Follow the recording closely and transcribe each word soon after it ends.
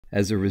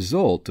As a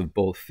result of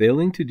both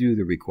failing to do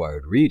the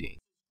required reading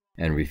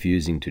and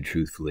refusing to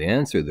truthfully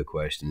answer the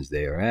questions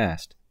they are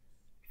asked,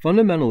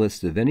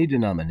 fundamentalists of any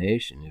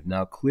denomination have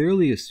now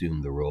clearly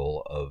assumed the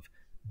role of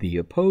the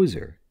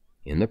opposer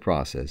in the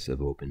process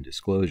of open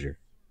disclosure.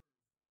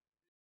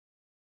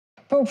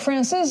 Pope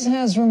Francis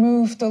has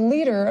removed the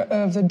leader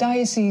of the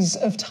Diocese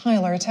of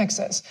Tyler,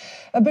 Texas,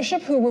 a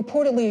bishop who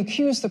reportedly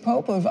accused the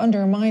Pope of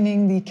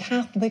undermining the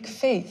Catholic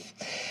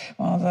faith.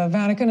 Well, the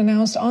Vatican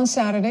announced on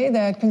Saturday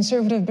that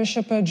conservative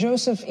Bishop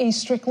Joseph E.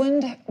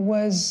 Strickland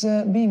was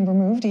being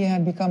removed. He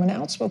had become an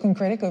outspoken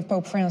critic of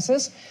Pope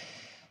Francis.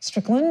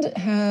 Strickland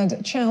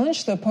had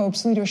challenged the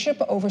Pope's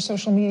leadership over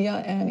social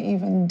media and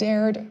even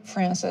dared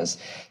Francis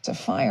to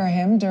fire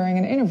him during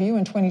an interview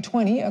in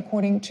 2020,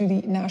 according to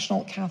the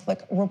National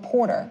Catholic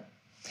Reporter.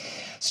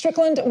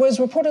 Strickland was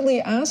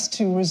reportedly asked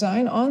to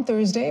resign on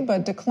Thursday,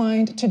 but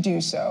declined to do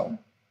so.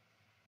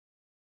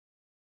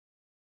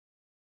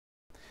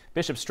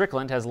 Bishop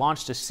Strickland has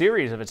launched a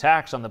series of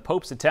attacks on the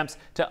Pope's attempts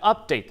to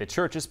update the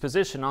Church's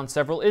position on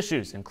several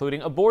issues,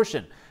 including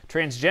abortion,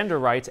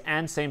 transgender rights,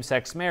 and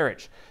same-sex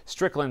marriage.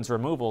 Strickland's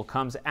removal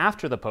comes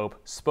after the Pope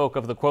spoke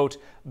of the, quote,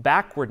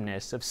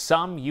 backwardness of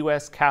some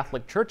U.S.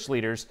 Catholic Church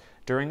leaders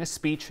during a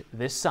speech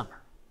this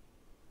summer.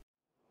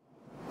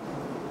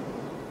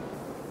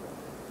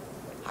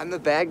 I'm the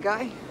bad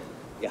guy?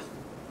 Yeah.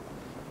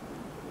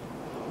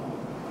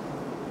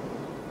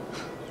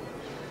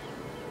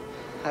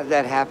 How'd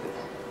that happen?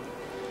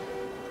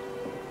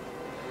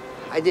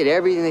 I did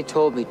everything they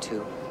told me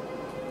to.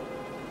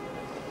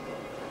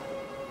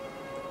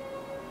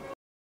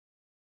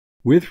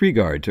 With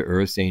regard to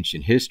Earth's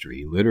ancient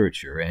history,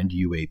 literature, and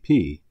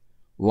UAP,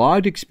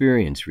 lived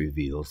experience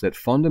reveals that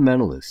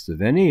fundamentalists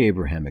of any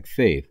Abrahamic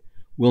faith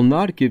will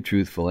not give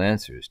truthful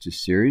answers to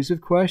series of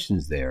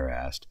questions they are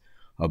asked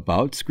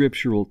about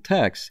scriptural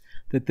texts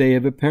that they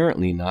have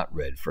apparently not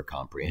read for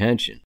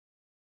comprehension.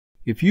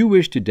 If you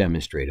wish to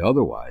demonstrate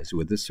otherwise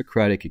with a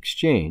Socratic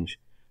exchange,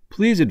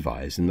 please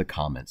advise in the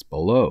comments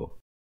below.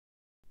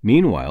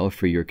 Meanwhile,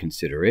 for your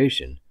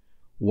consideration,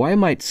 why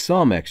might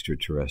some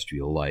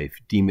extraterrestrial life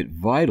deem it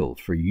vital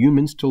for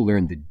humans to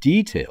learn the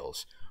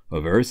details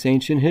of Earth's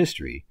ancient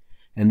history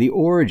and the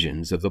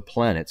origins of the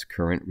planet's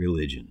current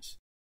religions?